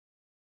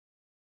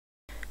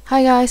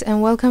Hi guys,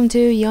 and welcome to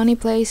Yeonni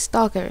plays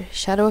S.T.A.L.K.E.R,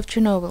 Shadow of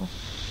Chernobyl.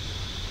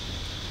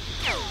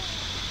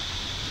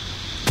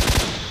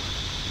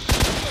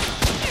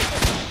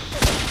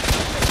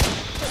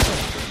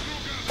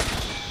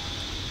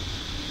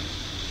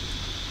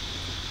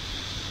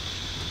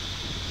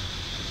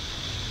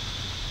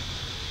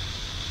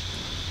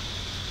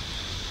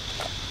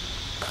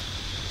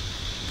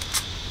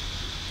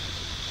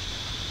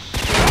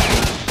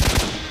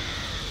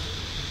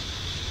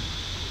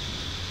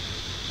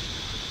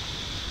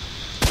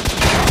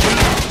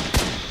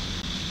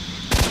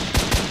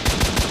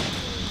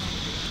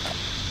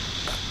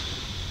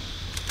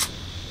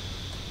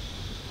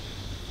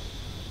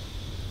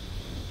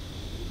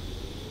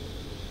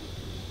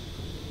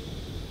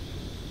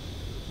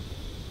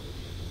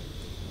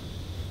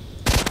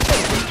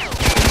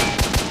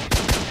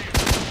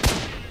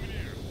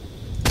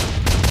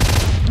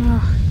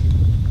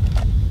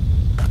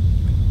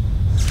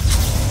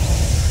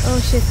 Oh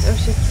shit, oh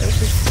shit, oh shit, oh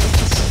shit,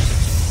 oh shit.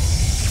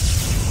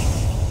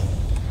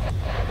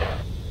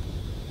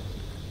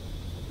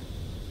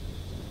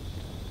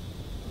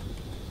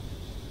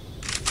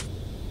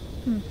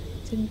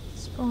 Didn't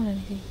spawn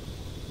anything.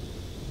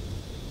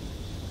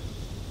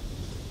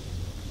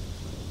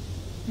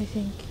 I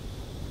think.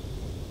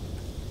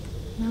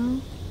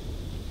 No?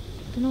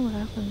 Don't know what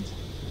happened.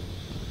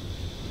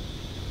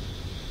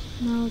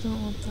 No,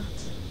 don't want that.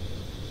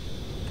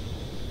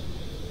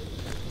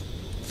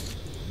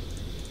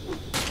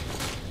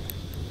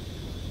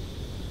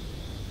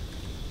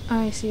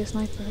 I see a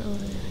sniper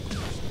over there, I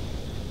think.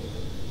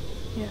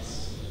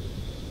 Yes.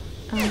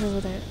 And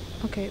over there.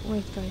 Okay,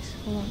 wait guys,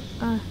 hold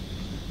on.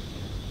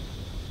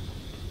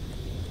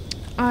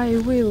 I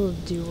will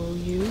duel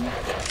you.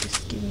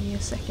 Just give me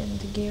a second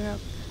to gear up.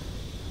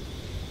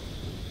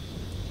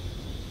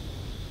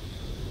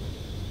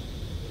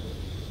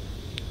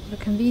 What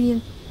a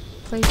convenient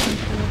placement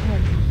for your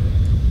head.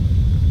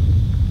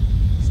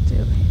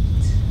 Still hit.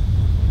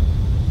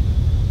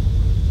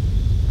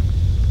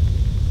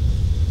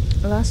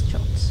 Last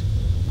shots.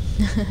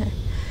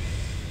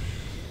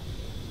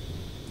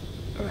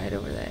 Right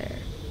over there.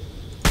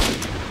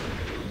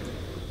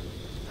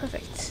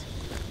 Perfect.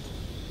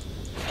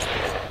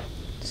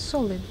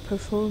 Solid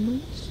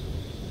performance.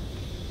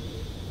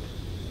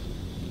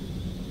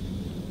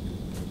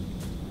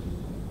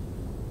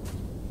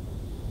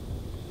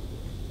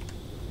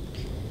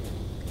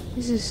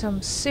 This is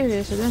some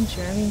serious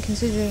adventure. I mean,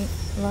 considering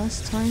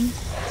last time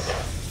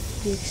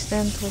the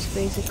extent was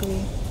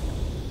basically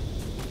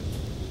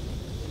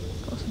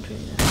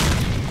concentrated.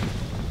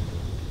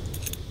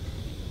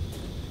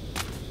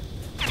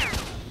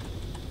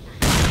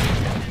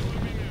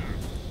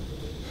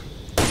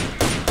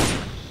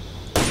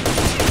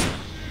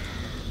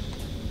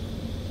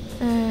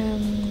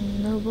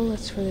 No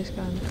bullets for this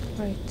gun.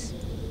 Right.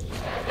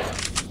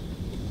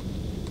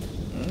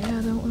 Yeah,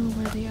 I don't know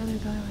where the other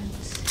guy went.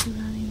 He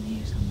ran in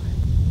here somewhere.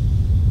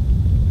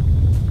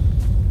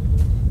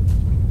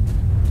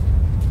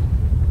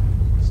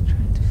 He's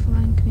trying to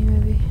flank me,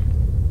 maybe.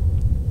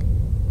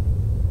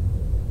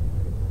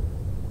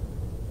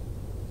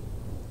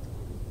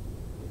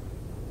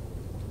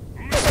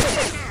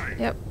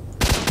 Yep.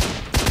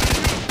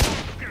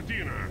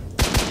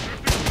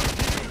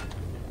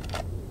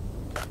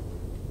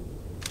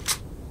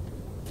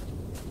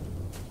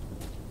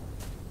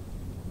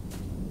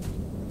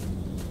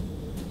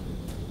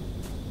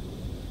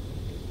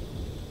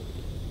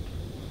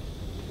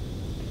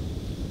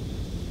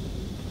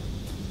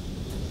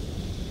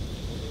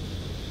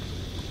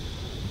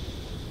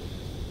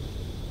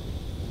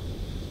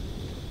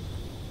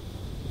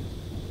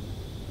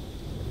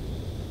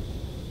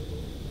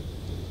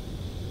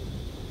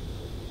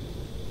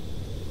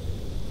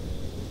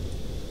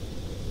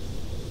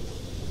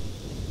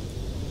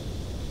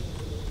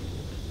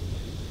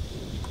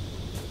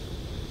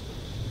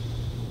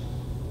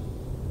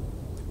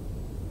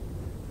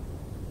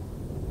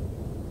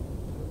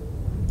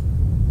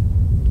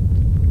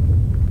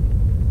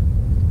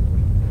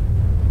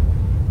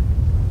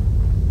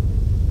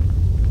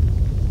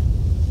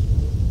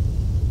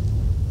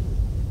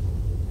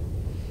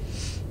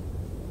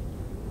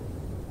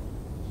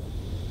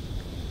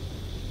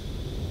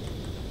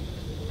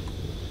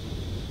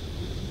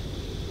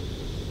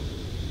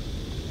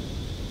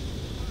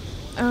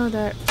 Oh,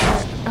 there.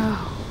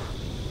 Oh.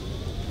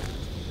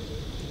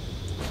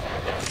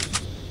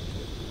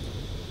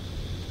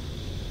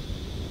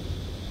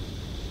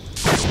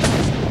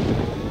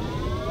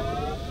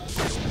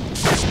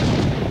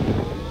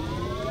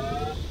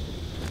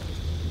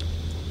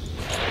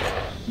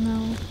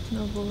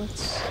 No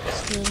bullets.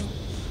 Still.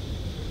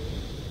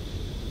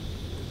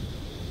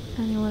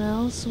 Anyone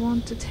else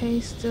want to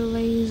taste the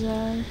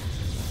laser?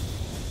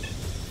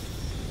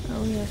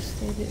 Oh yes,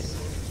 they do.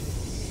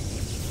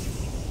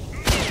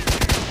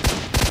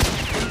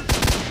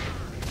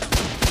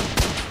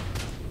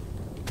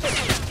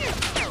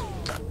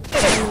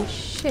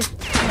 Shit,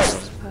 that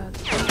was bad.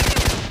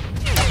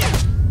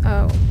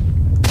 Oh.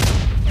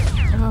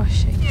 Oh,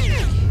 shit.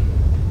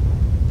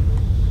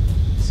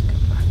 Let's go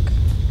back.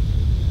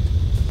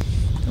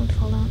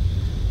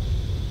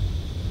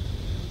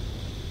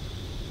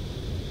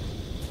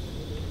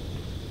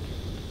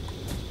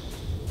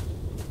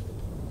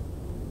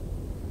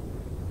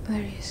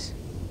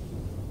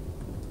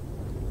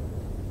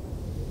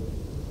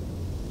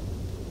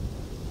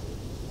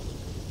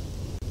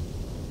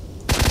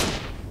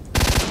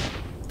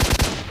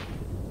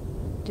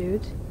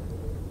 dude.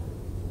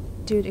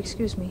 Dude,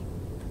 excuse me.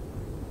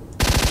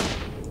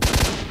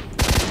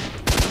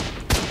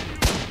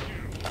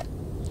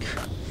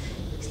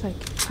 It's like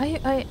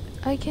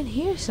I can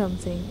hear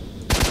something.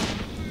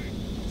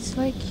 It's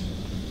like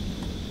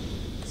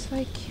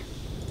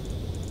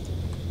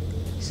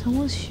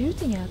someone's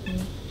shooting at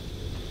me.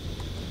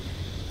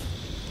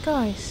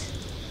 Guys,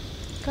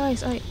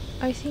 I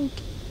think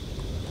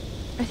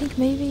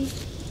maybe,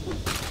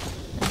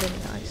 and then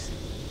it dies.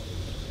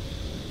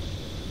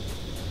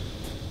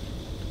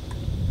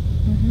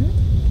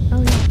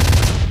 Oh yeah.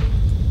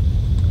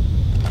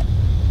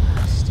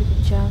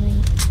 Stupid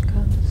jamming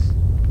guns.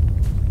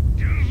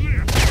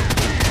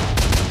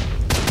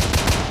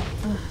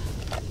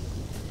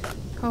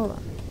 Hold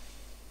on.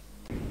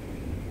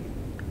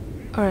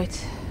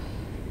 Alright.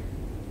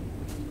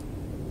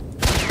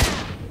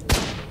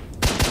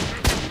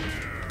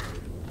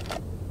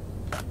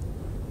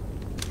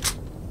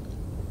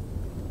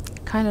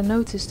 Kinda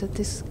noticed that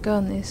this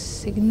gun is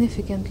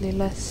significantly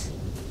less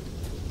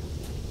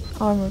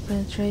armor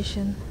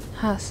penetration,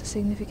 has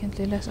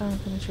significantly less armor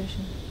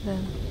penetration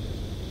than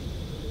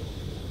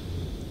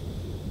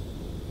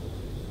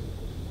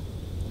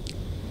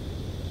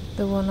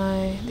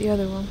the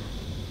other one.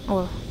 Oh,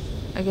 well,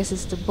 I guess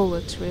it's the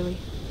bullets really.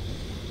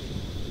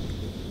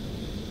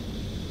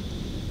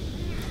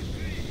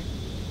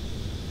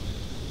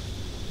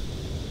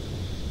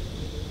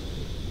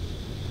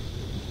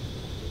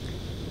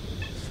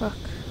 Fuck.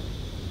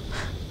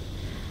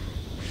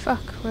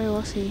 Fuck, where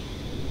was he?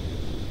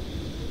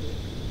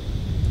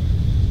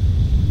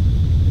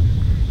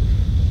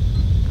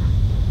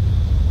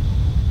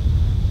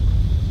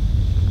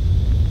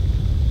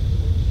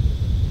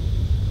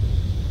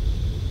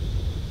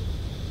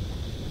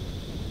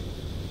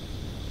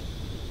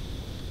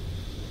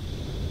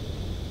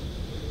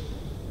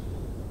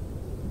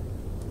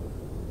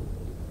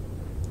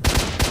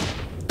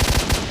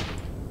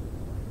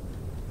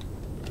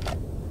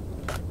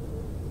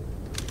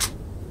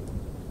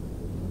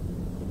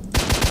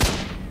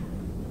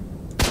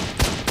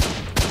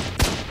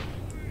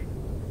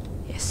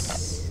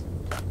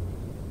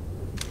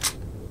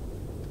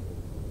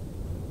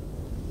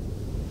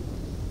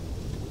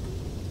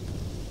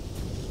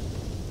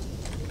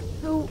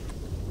 Oh,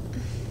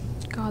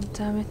 god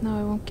damn it, now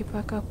I won't get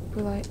back up,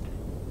 will I?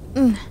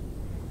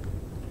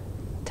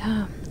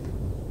 Damn.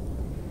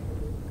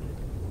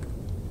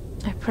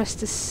 I pressed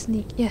the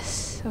sneak,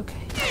 yes,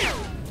 okay.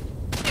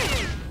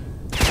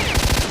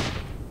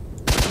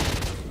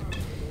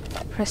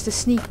 Press the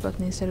sneak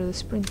button instead of the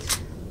sprint.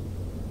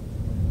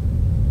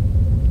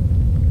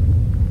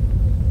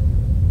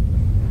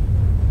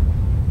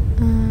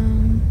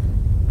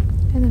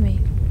 Enemy.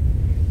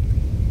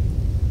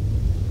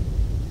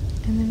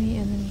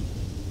 Enemy.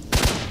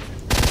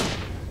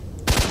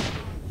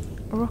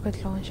 A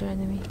rocket launcher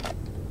enemy.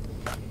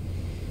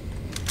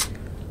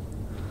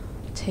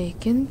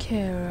 Taken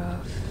care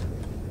of.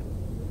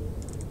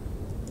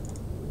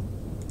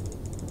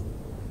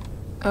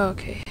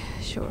 Okay,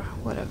 sure,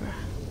 whatever.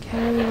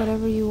 Carry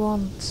whatever you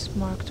want,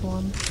 marked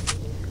one.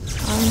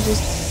 I'm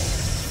just...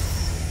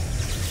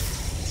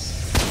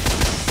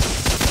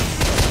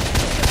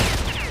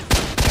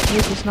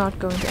 This is not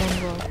going to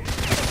end well.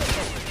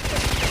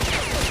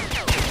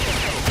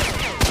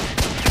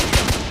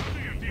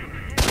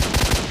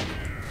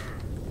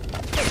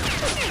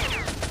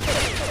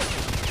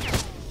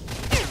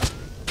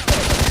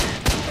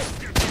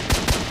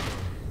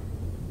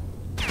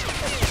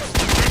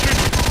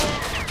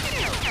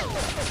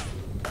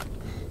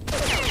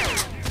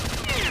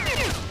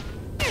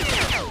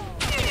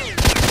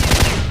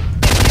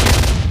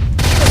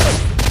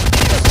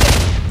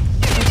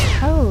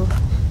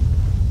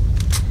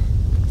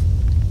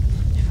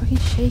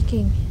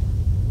 Shaking.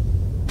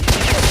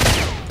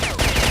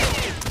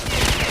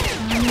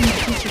 I'm a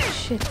piece of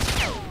shit.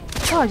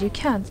 God, you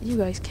can't. You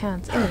guys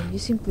can't. You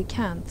simply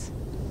can't.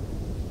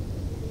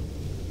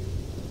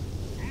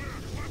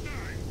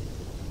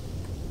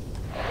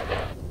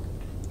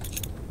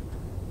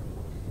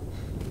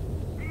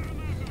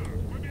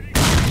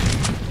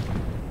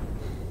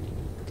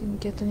 Didn't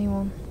get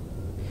anyone.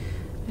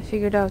 I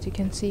figured out you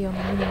can see on the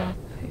minimap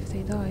if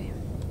they die.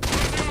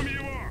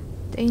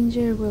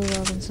 Danger, Will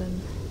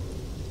Robinson.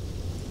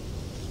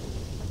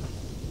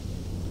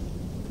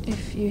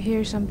 If you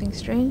hear something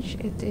strange,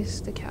 it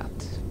is the cat.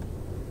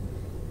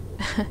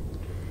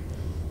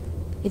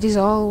 It is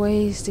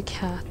always the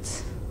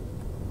cat.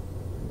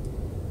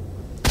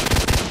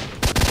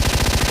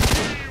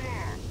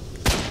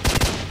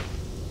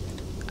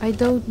 I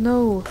don't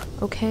know,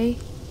 okay?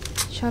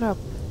 Shut up.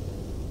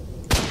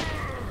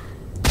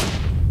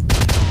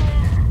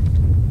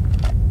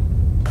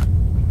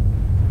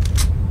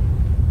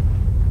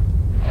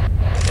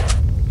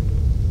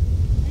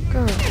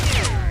 Go.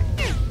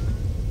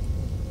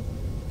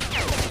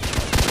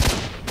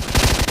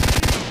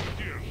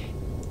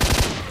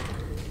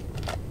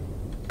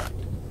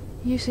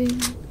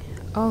 Using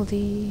all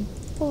the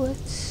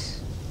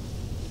bullets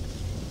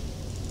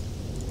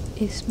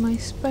is my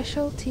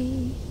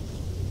specialty.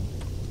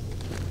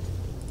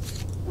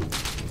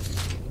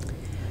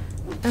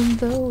 And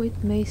though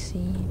it may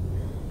seem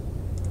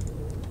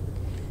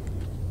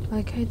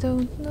like I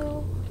don't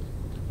know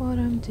what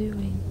I'm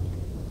doing,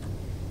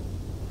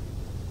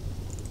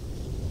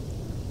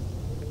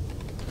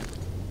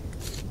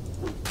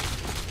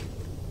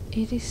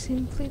 it is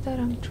simply that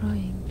I'm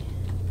trying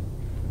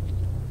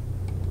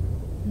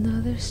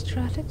another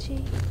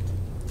strategy.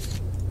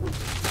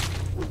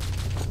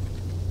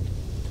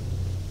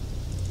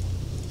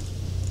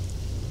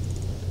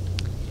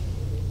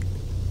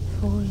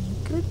 For in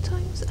good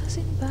times as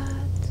in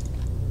bad,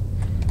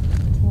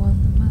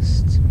 one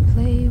must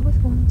play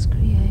with one's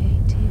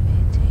creativity.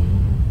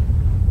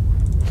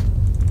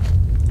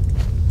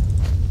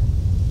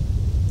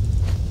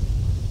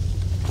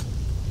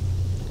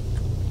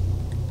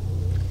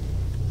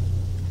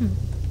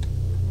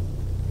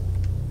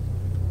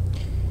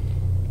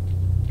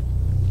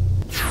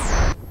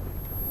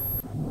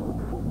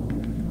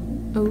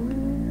 Oh,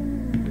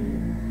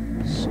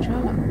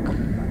 S.T.A.L.K.E.R.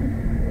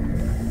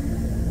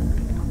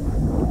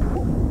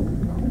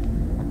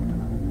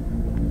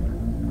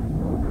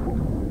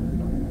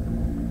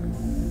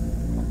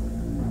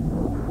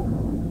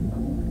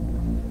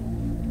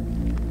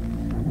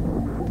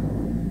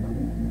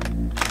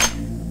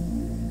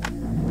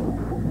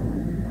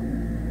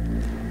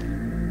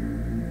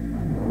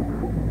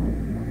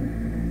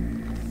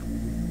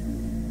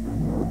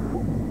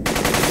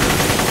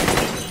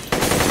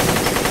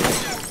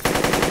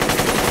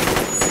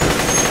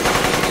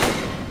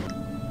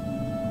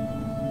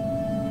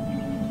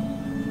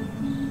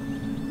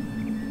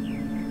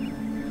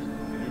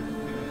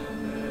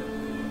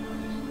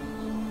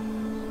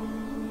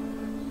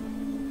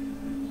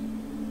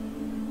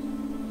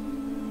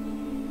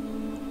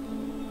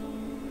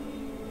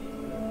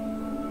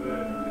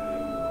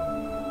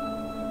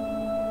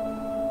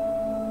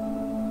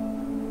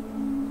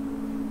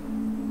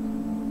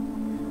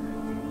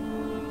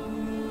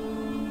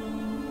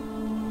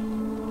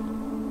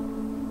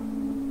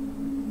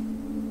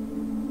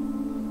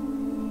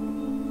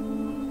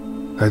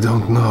 I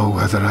don't know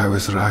whether I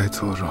was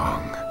right or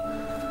wrong.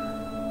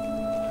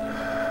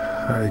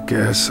 I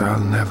guess I'll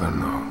never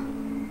know.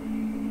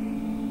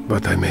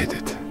 But I made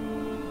it.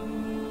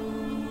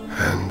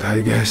 And I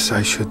guess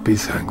I should be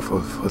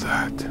thankful for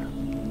that.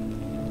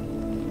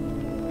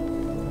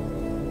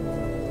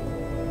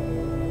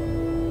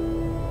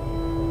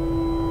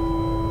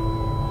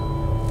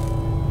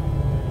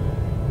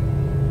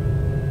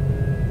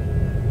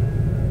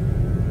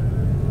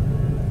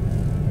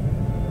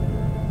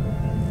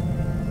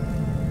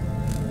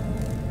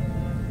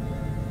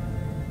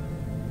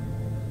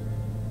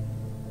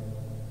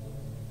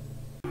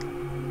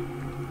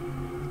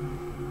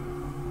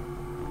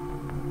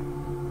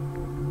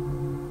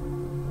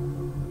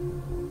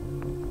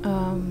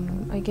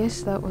 I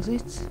guess that was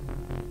it.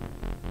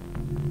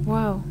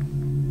 Wow.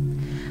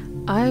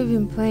 I've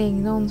been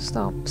playing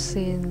non-stop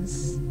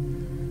since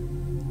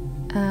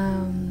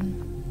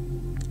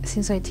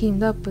I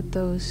teamed up with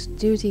those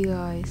duty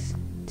guys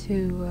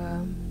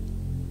to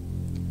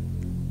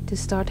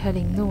start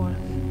heading north.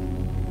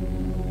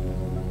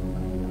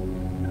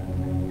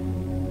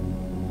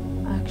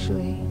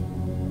 Actually.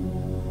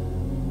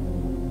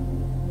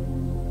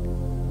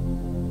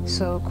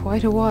 So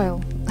quite a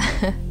while.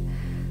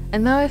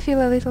 And now I feel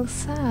a little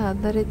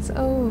sad that it's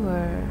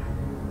over.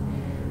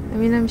 I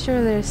mean, I'm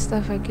sure there's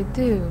stuff I could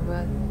do,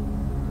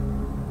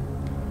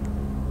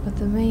 but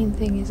the main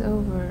thing is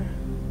over.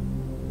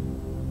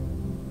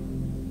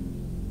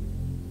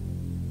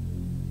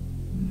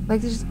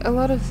 Like, there's a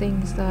lot of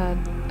things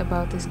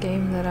about this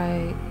game that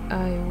I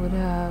would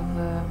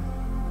have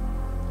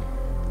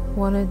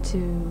wanted to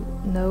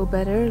know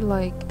better,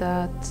 like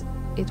that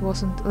it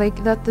wasn't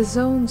like that the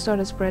zone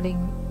started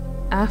spreading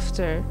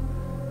after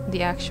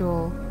the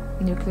actual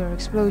nuclear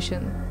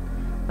explosion.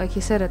 Like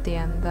he said at the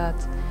end,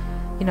 that,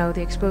 you know,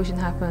 the explosion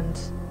happened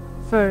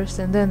first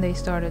and then they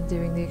started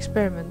doing the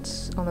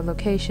experiments on the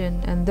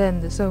location, and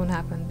then the zone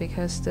happened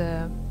because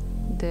the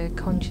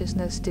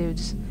consciousness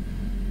dudes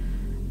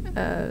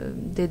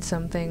did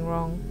something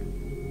wrong.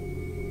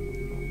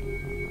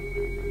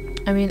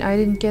 I mean, I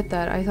didn't get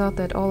that. I thought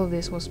that all of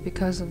this was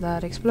because of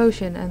that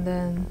explosion, and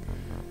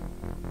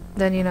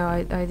then you know,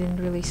 I didn't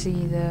really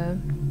see the...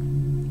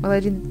 Well,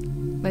 I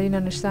didn't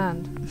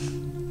understand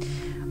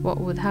what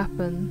would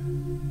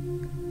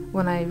happen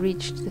when I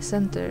reached the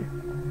center.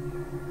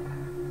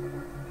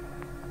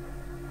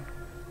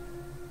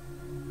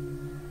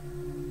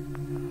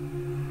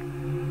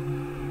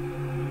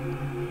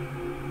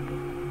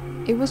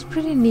 It was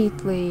pretty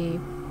neatly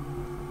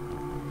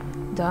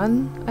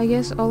done, I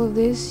guess, all of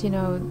this, you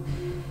know.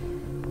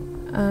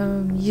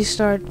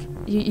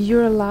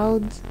 You're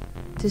allowed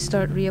to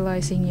start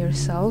realizing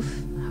yourself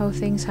how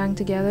things hang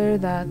together,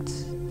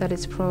 that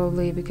it's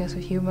probably because of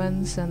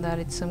humans, and that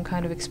it's some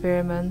kind of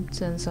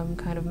experiment and some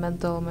kind of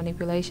mental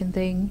manipulation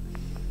thing.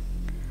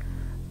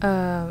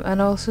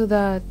 And also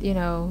that, you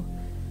know,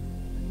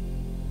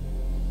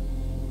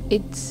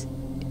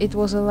 it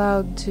was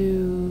allowed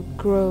to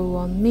grow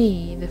on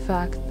me, the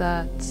fact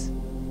that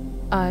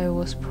I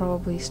was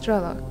probably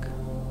S.T.A.L.K.E.R.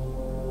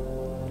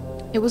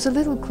 It was a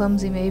little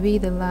clumsy maybe,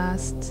 the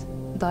last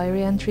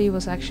diary entry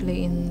was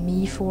actually in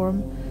me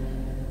form.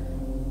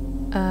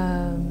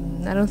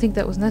 I don't think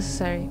that was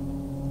necessary,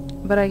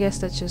 but I guess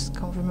that's just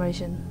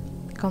confirmation.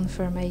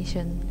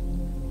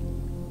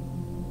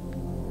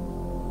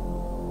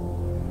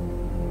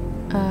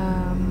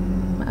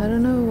 I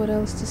don't know what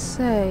else to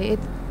say.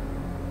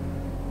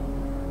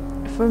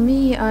 For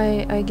me,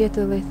 I get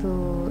a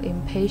little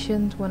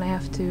impatient when I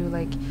have to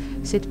like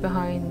sit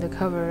behind the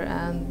cover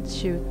and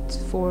shoot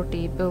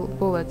 40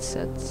 bullets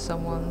at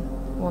someone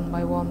one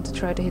by one to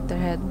try to hit their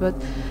head, but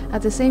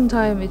at the same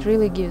time it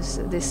really gives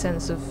this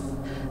sense of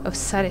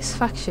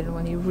satisfaction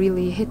when you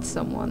really hit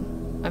someone.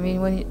 I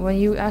mean, when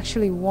you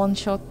actually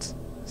one-shot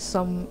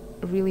some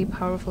really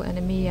powerful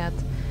enemy at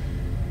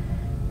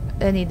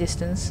any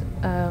distance,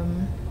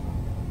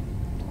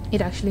 it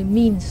actually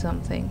means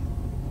something.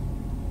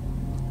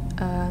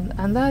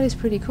 And that is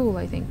pretty cool,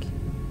 I think.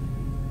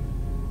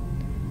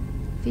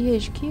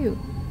 THQ.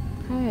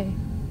 Hey.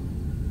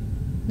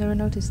 Never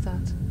noticed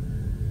that.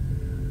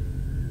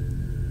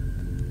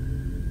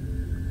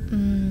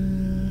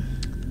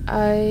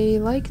 I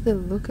like the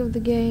look of the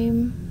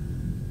game.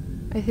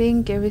 I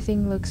think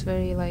everything looks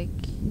very like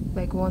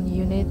one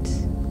unit.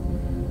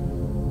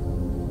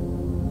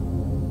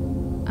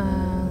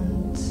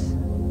 And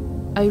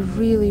I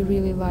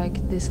really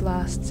like this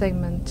last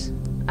segment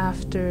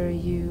after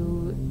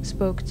you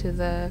spoke to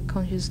the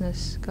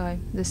consciousness guy,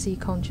 the sea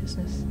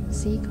consciousness.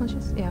 Sea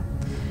conscious? Yeah.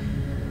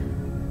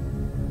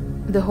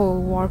 The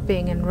whole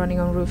warping and running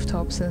on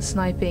rooftops and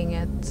sniping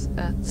at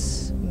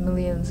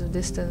millions of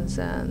distance,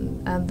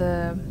 and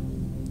the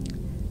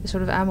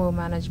sort of ammo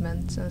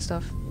management and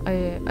stuff.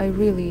 I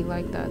really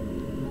like that.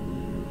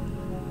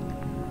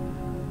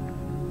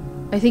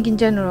 I think in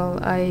general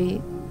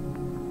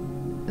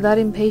that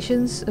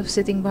impatience of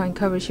sitting behind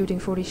cover shooting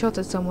 40 shots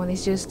at someone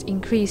is just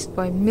increased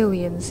by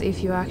millions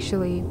if you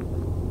actually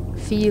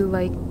feel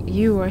like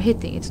you are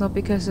hitting. It's not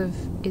because of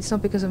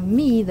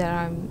me that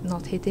I'm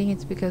not hitting,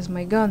 it's because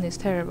my gun is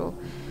terrible.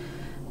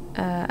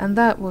 And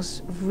that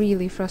was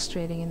really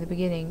frustrating in the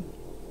beginning.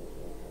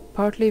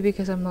 Partly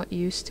because I'm not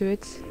used to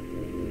it.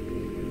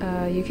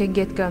 You can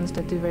get guns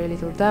that do very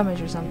little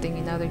damage or something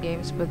in other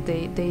games, but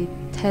they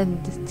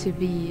tend to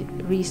be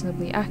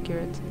reasonably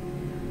accurate.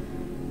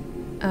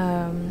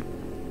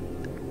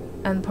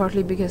 And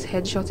partly because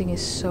headshotting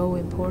is so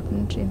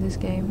important in this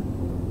game.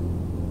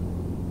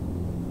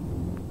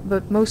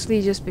 But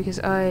mostly just because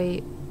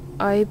I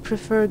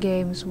prefer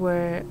games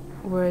where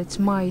it's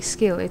my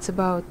skill, it's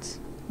about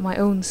my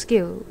own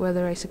skill,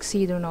 whether I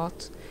succeed or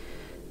not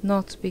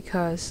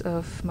because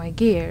of my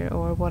gear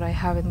or what I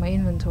have in my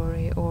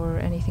inventory or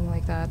anything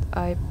like that.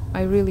 I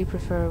really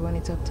prefer when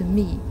it's up to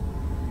me.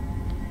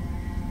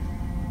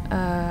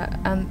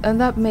 And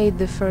that made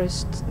the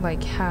first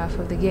like half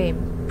of the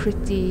game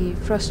pretty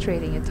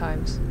frustrating at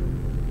times.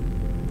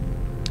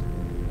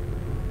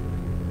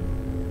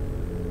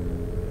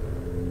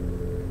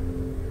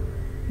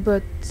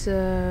 But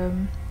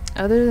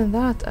other than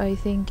that, I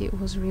think it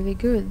was really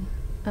good,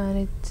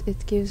 and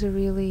it gives a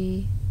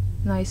really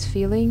nice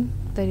feeling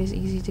that is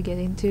easy to get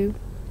into.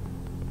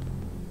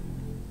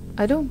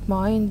 I don't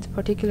mind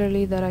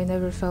particularly that I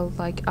never felt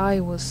like I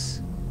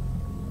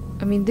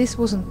mean, this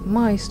wasn't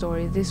my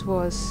story, this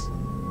was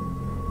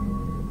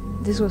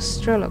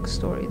S.T.A.L.K.E.R.'s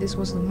story, this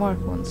was the Mark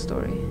I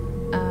story,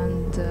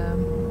 and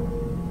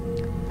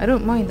I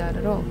don't mind that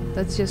at all.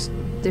 That's just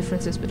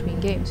differences between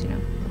games, you know.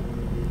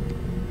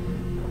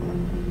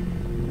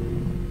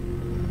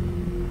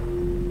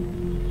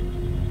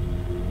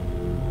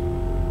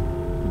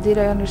 Did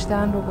I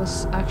understand what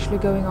was actually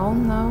going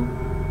on now?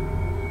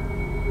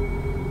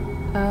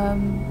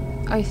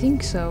 I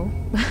think so.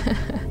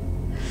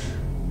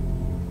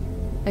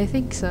 I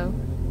think so.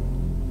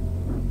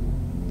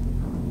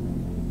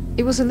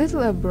 It was a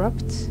little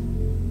abrupt.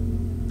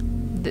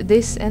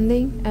 This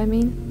ending, I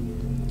mean.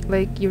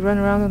 Like, you run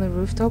around on the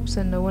rooftops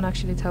and no one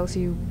actually tells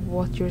you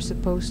what you're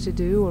supposed to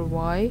do or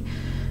why.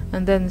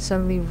 And then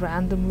suddenly,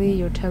 randomly,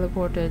 you're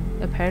teleported.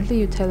 Apparently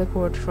you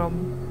teleport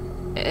from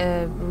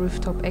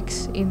rooftop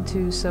X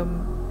into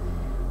some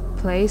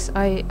place.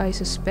 I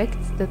suspect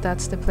that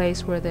that's the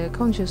place where the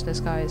consciousness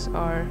guys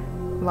are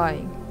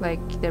lying.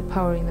 Like, they're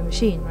powering the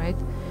machine, right?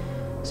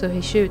 So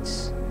he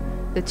shoots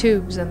the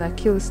tubes and that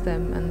kills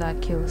them, and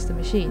that kills the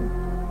machine.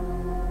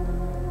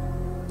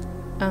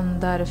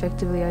 And that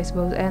effectively, I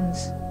suppose,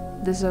 ends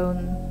the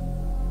zone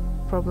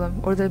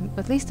problem, or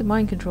at least the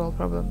mind control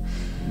problem.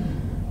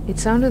 It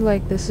sounded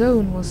like the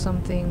zone was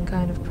something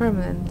kind of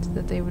permanent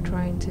that they were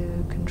trying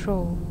to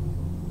control.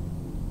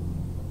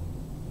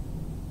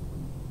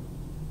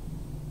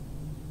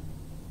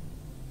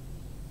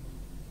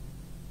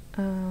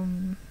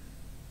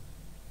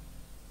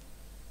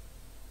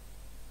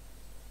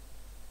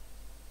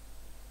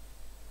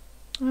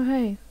 Oh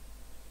hey,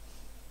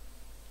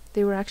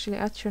 they were actually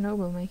at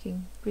Chernobyl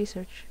making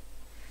research.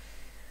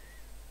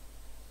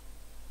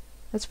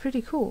 That's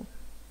pretty cool.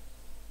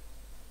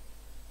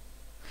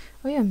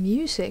 Oh yeah,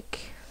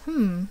 music.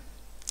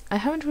 I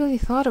haven't really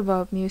thought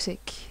about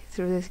music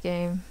through this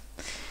game.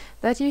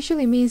 That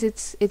usually means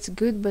it's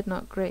good but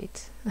not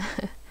great.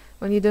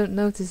 When you don't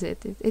notice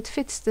it. It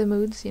fits the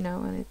moods, you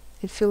know, and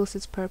it fills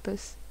its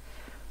purpose.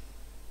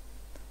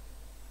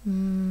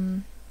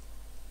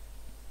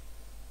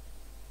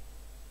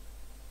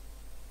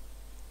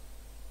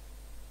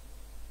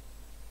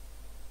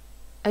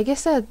 I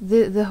guess that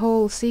the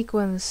whole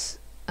sequence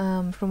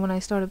from when I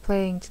started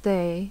playing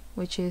today,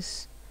 which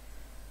is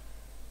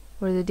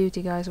where the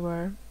duty guys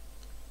were,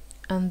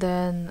 and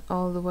then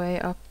all the way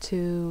up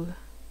to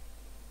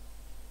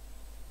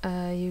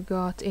you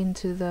got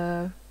into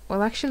the,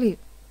 well, actually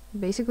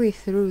basically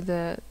through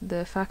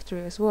the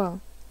factory as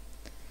well.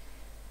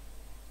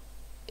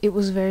 It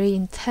was very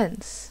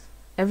intense.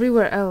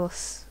 Everywhere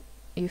else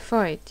you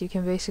fight, you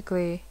can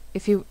basically,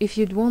 if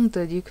you'd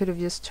wanted, you could have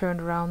just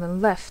turned around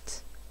and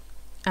left,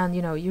 and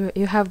you know,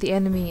 you have the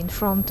enemy in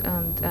front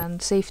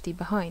and safety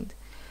behind.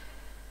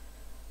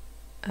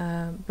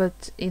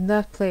 But in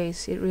that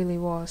place, it really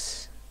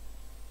was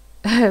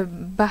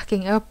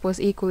backing up was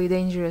equally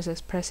dangerous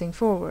as pressing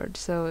forward,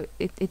 so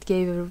it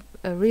gave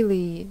a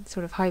really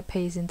sort of high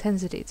pace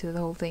intensity to the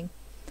whole thing,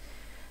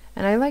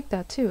 and I like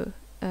that too.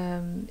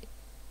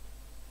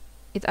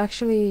 It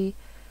actually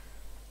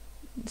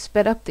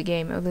sped up the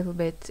game a little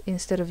bit,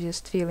 instead of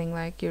just feeling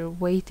like you're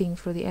waiting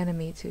for the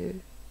enemy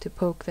to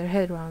poke their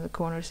head around the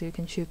corner so you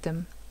can shoot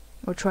them,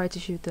 or try to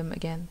shoot them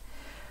again.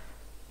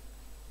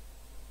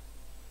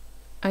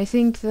 I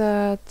think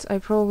that I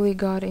probably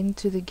got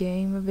into the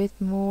game a bit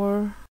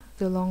more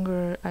the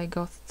longer I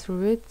got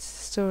through it,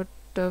 sort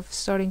of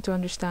starting to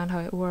understand how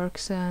it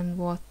works and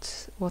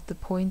what the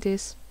point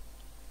is.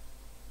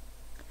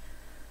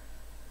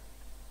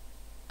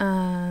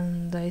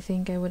 And I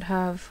think I would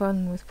have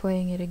fun with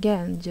playing it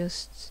again,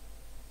 just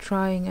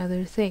trying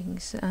other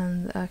things.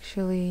 And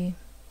actually,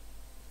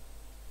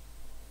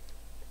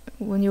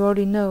 when you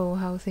already know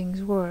how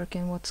things work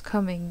and what's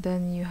coming,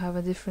 then you have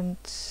a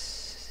different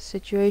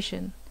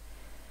situation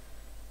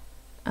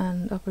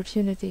and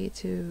opportunity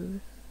to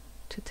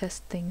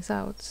test things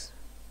out.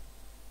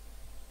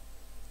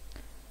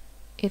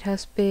 It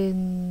has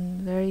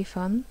been very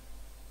fun,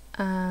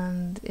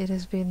 and it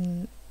has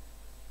been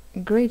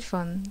great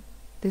fun,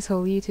 this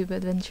whole YouTube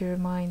adventure of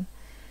mine.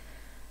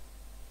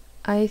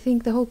 I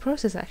think the whole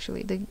process,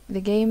 actually,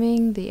 the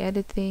gaming, the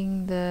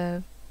editing,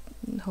 the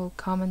whole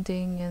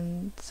commenting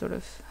and sort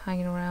of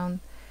hanging around,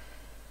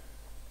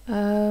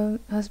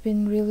 has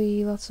been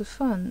really lots of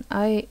fun.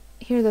 I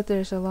hear that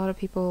there's a lot of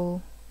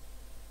people,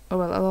 or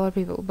well, a lot of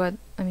people, but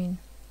I mean,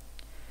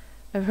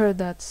 I've heard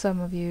that some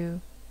of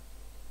you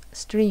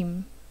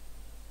stream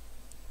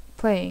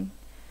playing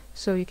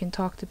so you can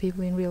talk to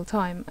people in real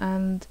time,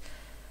 and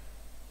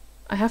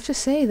I have to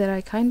say that I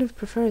kind of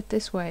prefer it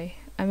this way.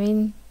 I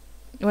mean,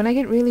 when I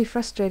get really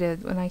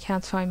frustrated when I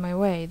can't find my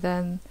way,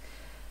 then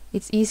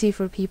it's easy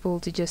for people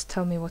to just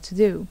tell me what to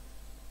do.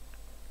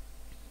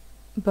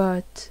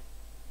 But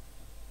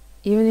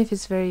even if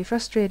it's very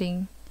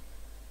frustrating,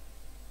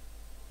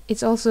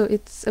 it's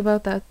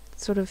about that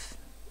sort of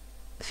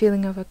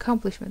feeling of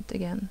accomplishment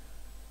again,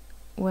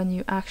 when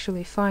you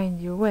actually find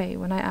your way.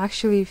 When I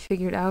actually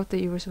figured out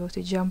that you were supposed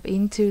to jump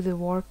into the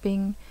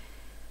warping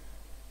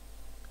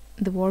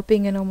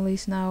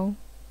anomalies now,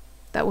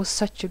 that was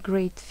such a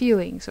great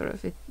feeling, sort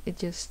of. It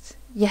just,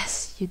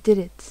 yes, you did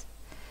it.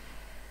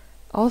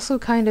 Also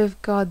kind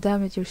of, god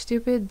damn it, you're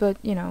stupid, but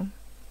you know,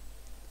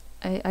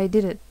 I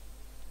did it.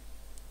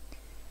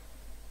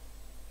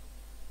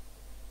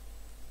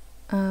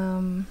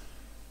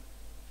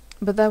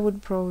 But that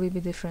would probably be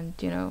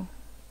different, you know,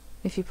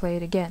 if you play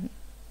it again.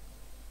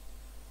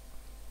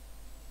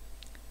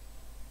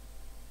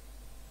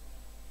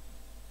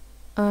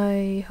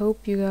 I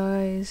hope you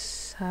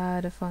guys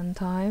had a fun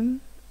time.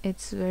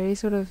 It's very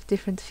sort of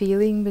different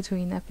feeling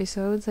between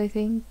episodes, I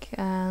think,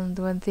 and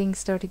when things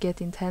start to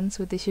get intense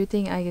with the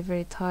shooting, I get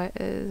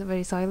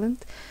very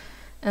silent,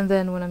 and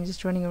then when I'm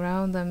just running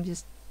around, I'm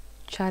just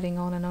chatting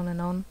on and on and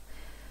on,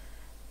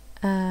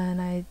 and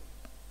I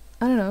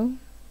don't know,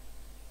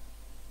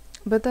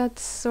 but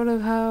that's sort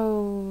of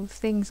how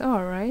things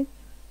are, right?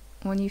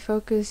 When you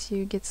focus,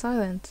 you get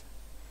silent.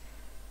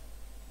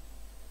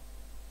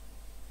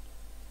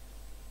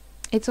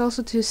 It's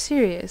also too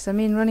serious. I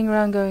mean, running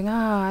around going,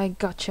 I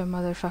gotcha,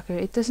 motherfucker,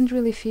 it doesn't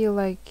really feel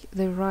like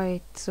the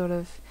right sort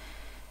of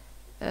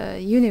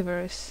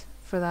universe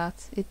for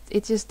that.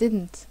 It just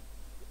didn't.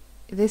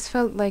 This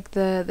felt like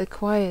the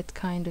quiet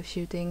kind of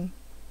shooting.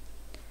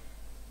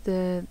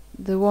 The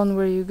one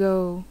where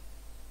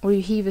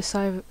you heave a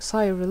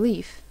sigh of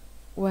relief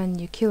when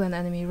you kill an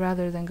enemy,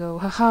 rather than go,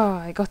 haha,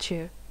 I got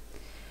you.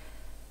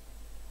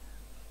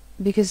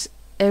 Because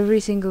every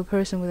single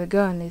person with a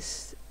gun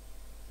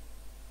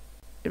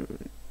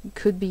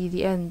could be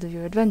the end of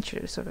your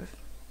adventure, sort of.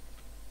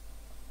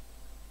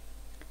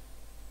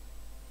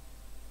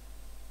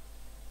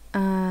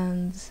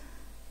 And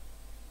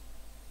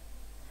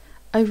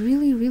I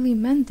really, really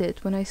meant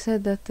it when I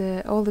said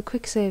that all the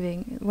quick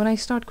saving, when I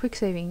start quick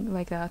saving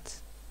like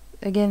that,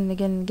 again and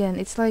again and again,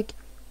 it's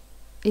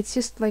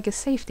just like a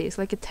safety, it's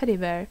like a teddy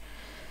bear.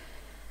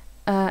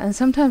 And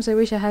sometimes I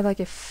wish I had like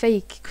a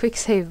fake quick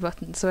save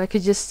button so I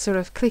could just sort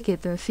of click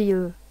it and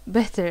feel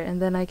better,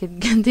 and then I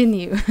could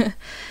continue.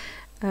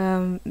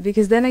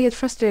 Because then I get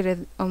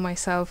frustrated on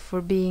myself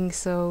for being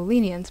so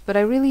lenient. But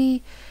I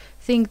really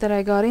think that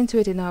I got into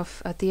it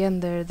enough at the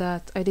end there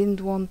that I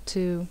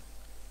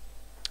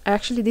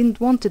actually didn't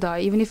want to die,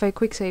 even if I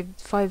quick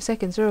saved 5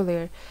 seconds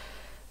earlier.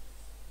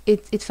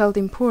 It felt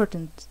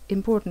important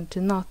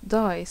to not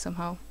die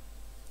somehow.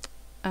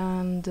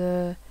 And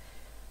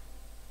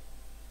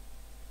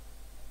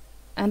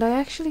I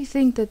actually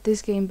think that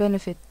this game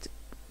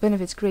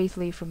benefits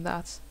greatly from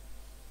that.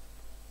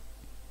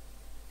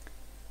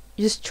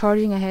 Just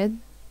charging ahead,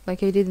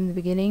 like I did in the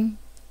beginning,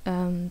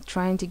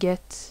 trying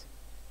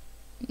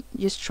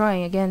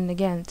again and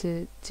again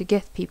to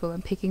get people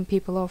and picking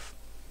people off.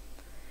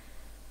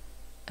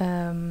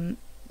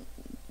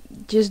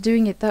 Just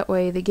doing it that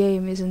way, the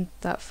game isn't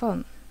that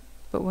fun.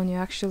 But when you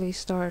actually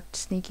start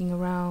sneaking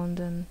around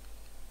and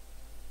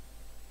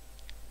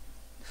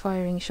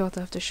firing shot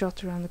after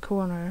shot around the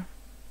corner,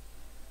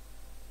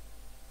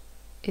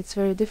 it's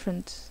very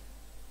different.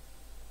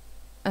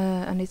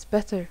 And it's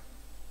better.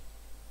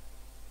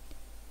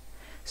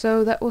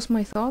 So that was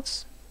my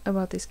thoughts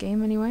about this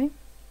game anyway.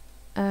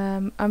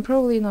 I'm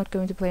probably not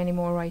going to play any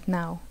more right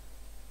now.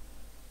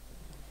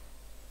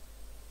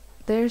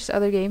 There's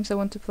other games I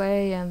want to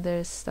play, and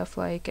there's stuff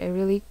like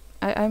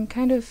I'm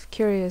kind of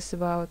curious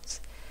about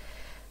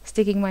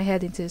sticking my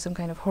head into some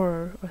kind of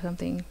horror or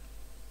something.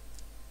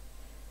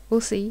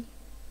 We'll see.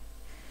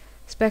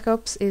 Spec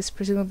Ops is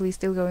presumably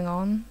still going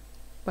on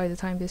by the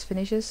time this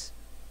finishes.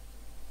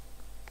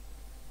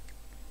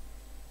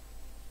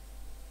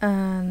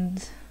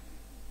 And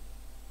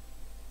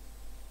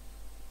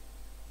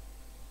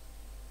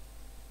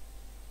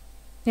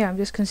yeah, I'm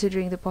just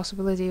considering the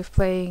possibility of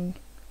playing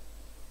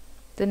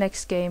the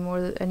next game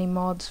or any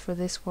mods for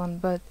this one,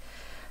 but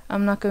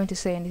I'm not going to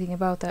say anything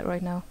about that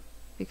right now,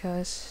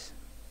 because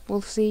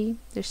we'll see.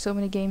 There's so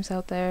many games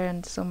out there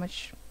and so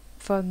much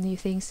fun new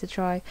things to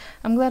try.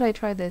 I'm glad I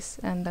tried this,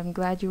 and I'm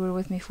glad you were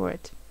with me for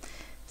it.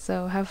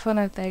 So have fun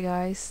out there,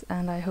 guys,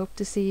 and I hope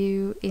to see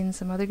you in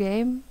some other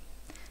game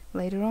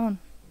later on.